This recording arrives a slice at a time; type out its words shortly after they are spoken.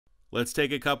Let's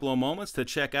take a couple of moments to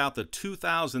check out the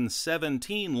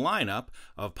 2017 lineup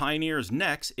of Pioneer's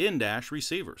NEX in-dash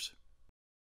receivers.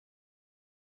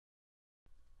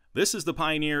 This is the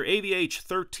Pioneer AVH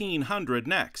 1300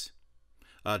 NEX,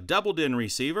 a double-DIN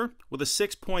receiver with a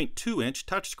 6.2-inch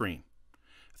touchscreen,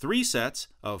 3 sets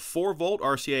of 4-volt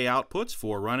RCA outputs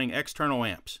for running external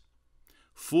amps,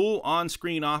 full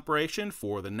on-screen operation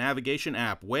for the navigation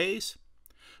app Waze,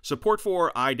 support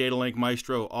for iDataLink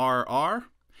Maestro RR,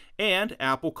 and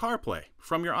Apple CarPlay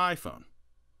from your iPhone.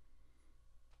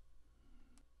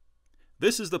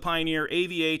 This is the Pioneer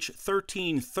AVH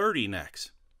 1330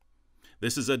 NEX.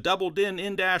 This is a double-DIN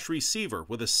in-dash receiver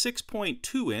with a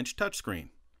 6.2-inch touchscreen,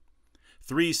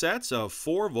 3 sets of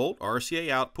 4-volt RCA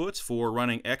outputs for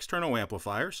running external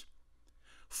amplifiers,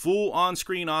 full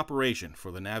on-screen operation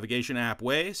for the navigation app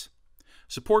Waze,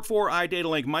 support for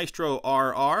iDataLink Maestro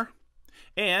RR,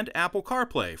 and Apple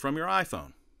CarPlay from your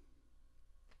iPhone.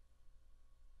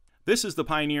 This is the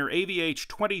Pioneer AVH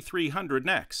 2300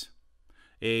 NEX,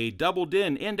 a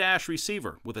double-DIN in-dash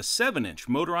receiver with a 7-inch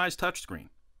motorized touchscreen,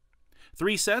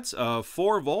 3 sets of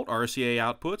 4-volt RCA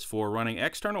outputs for running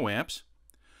external amps,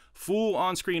 full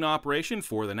on-screen operation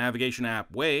for the navigation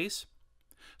app Waze,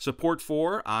 support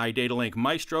for iDataLink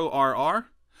Maestro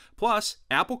RR, plus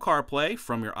Apple CarPlay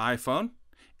from your iPhone,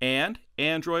 and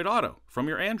Android Auto from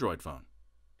your Android phone.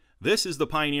 This is the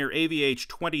Pioneer AVH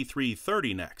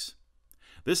 2330 NEX.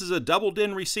 This is a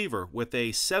double-DIN receiver with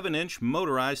a 7-inch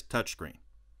motorized touchscreen,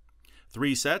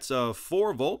 3 sets of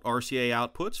 4-volt RCA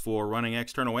outputs for running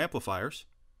external amplifiers,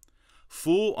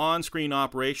 full on-screen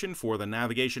operation for the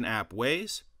navigation app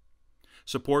Waze,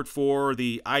 support for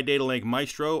the iDataLink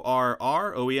Maestro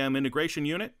RR OEM integration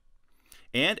unit,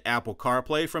 and Apple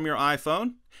CarPlay from your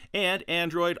iPhone, and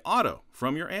Android Auto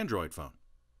from your Android phone.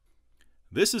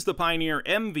 This is the Pioneer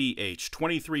MVH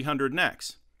 2300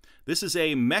 NEX. This is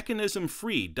a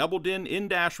mechanism-free double-DIN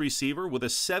in-dash receiver with a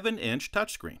 7-inch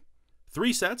touchscreen,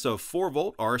 3 sets of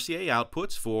 4-volt RCA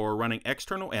outputs for running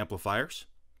external amplifiers,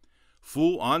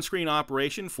 full on-screen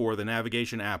operation for the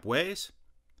navigation app Waze,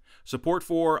 support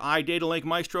for iDataLink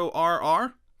Maestro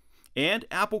RR, and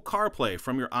Apple CarPlay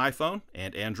from your iPhone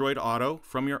and Android Auto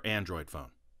from your Android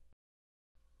phone.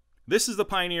 This is the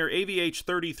Pioneer AVH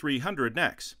 3300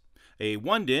 NEX, a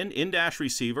 1-DIN in-dash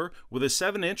receiver with a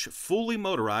 7-inch fully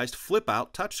motorized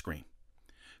flip-out touchscreen,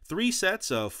 3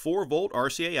 sets of 4-volt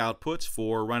RCA outputs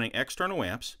for running external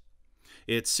amps.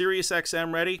 It's Sirius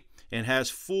XM ready and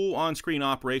has full on-screen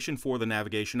operation for the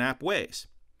navigation app Waze,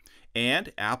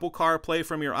 and Apple CarPlay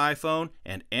from your iPhone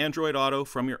and Android Auto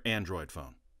from your Android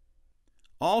phone.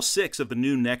 All 6 of the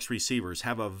new NEX receivers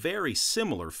have a very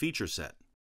similar feature set.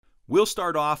 We'll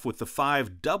start off with the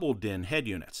 5 double-DIN head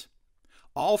units.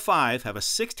 All 5 have a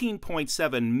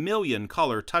 16.7 million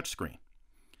color touchscreen.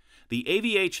 The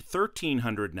AVH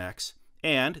 1300 NEX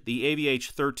and the AVH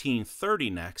 1330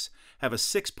 NEX have a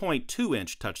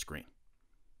 6.2-inch touchscreen.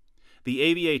 The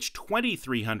AVH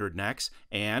 2300 NEX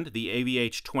and the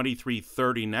AVH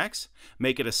 2330 NEX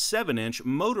make it a 7-inch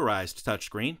motorized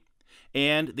touchscreen,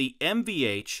 and the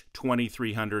MVH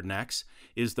 2300 NEX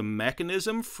is the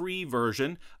mechanism-free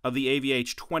version of the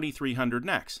AVH 2300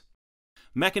 NEX.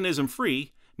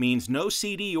 Mechanism-free means no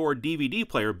CD or DVD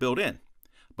player built in,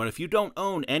 but if you don't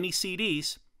own any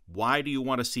CDs, why do you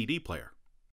want a CD player?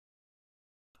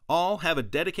 All have a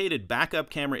dedicated backup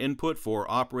camera input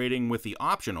for operating with the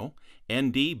optional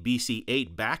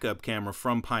ND-BC8 backup camera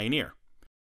from Pioneer,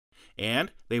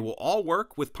 and they will all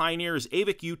work with Pioneer's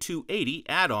AVIC U280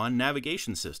 add-on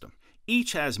navigation system.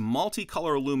 Each has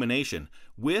multicolor illumination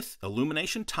with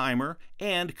illumination timer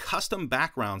and custom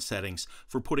background settings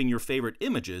for putting your favorite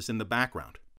images in the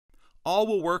background. All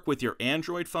will work with your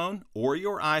Android phone or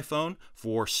your iPhone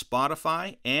for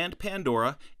Spotify and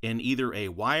Pandora in either a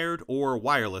wired or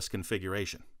wireless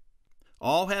configuration.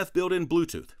 All have built-in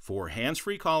Bluetooth for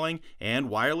hands-free calling and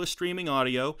wireless streaming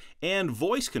audio and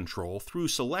voice control through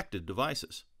selected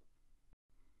devices.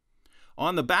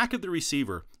 On the back of the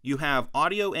receiver, you have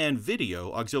audio and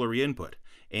video auxiliary input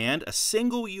and a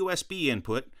single USB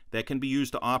input that can be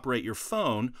used to operate your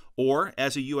phone or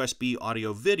as a USB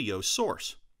audio-video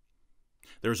source.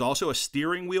 There's also a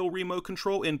steering wheel remote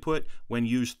control input when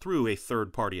used through a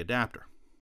third-party adapter.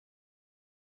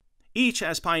 Each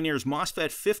has Pioneer's MOSFET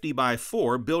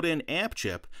 50x4 built-in amp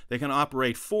chip that can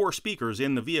operate 4 speakers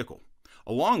in the vehicle,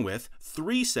 along with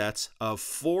 3 sets of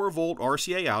 4-volt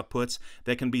RCA outputs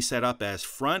that can be set up as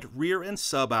front, rear, and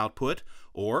sub output,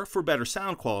 or for better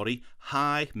sound quality,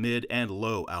 high, mid, and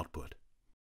low output.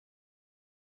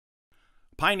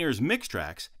 Pioneer's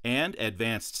MixTracks and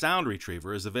Advanced Sound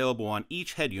Retriever is available on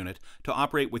each head unit to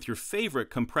operate with your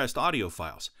favorite compressed audio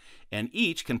files, and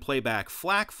each can play back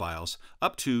FLAC files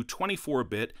up to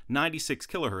 24-bit 96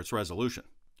 kHz resolution.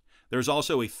 There's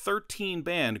also a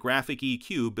 13-band graphic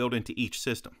EQ built into each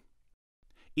system.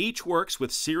 Each works with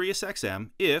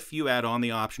SiriusXM if you add on the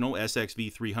optional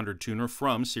SXV300 tuner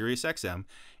from SiriusXM,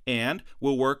 and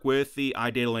will work with the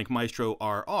iDataLink Maestro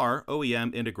RR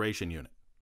OEM integration unit.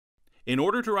 In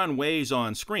order to run Waze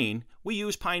on screen, we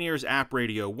use Pioneer's App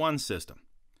Radio 1 system.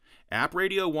 App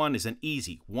Radio 1 is an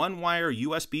easy, one-wire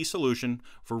USB solution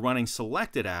for running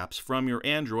selected apps from your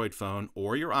Android phone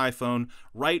or your iPhone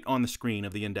right on the screen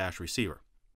of the in-dash receiver.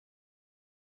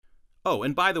 Oh,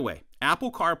 and by the way,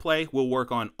 Apple CarPlay will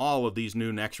work on all of these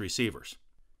new NEX receivers.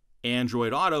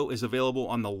 Android Auto is available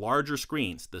on the larger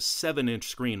screens, the 7-inch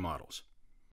screen models.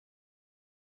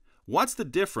 What's the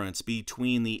difference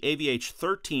between the AVH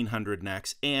 1300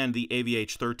 NEX and the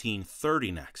AVH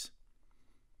 1330 NEX?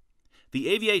 The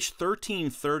AVH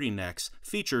 1330 NEX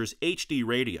features HD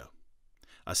radio,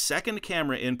 a second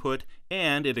camera input,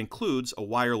 and it includes a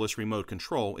wireless remote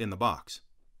control in the box.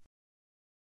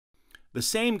 The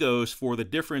same goes for the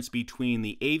difference between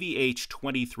the AVH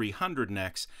 2300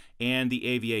 NEX and the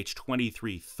AVH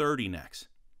 2330 NEX.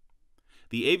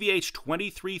 The AVH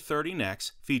 2330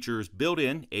 NEX features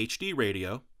built-in HD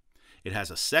radio, it has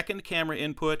a second camera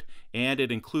input, and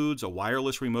it includes a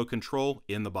wireless remote control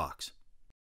in the box.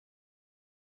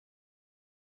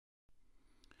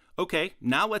 Okay,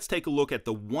 now let's take a look at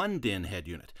the 1-DIN head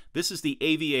unit. This is the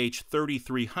AVH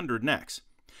 3300 NEX.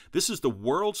 This is the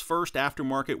world's first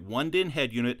aftermarket 1-DIN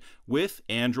head unit with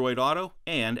Android Auto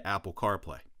and Apple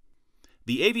CarPlay.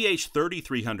 The AVH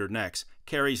 3300 NEX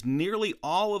carries nearly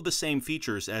all of the same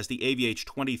features as the AVH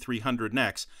 2300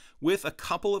 NEX, with a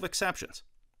couple of exceptions.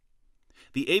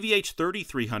 The AVH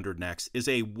 3300 NEX is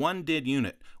a 1-DIN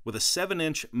unit with a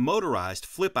 7-inch motorized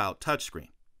flip-out touchscreen.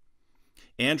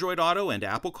 Android Auto and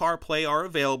Apple CarPlay are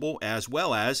available, as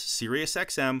well as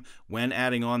SiriusXM when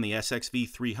adding on the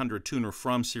SXV300 tuner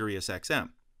from SiriusXM.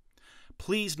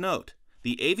 Please note,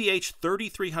 the AVH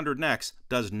 3300 NEX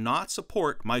does not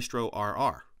support Maestro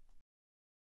RR.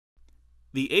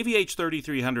 The AVH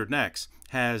 3300 NEX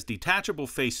has detachable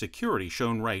face security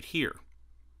shown right here.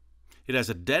 It has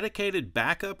a dedicated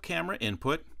backup camera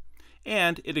input,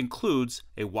 and it includes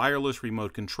a wireless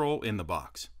remote control in the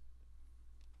box.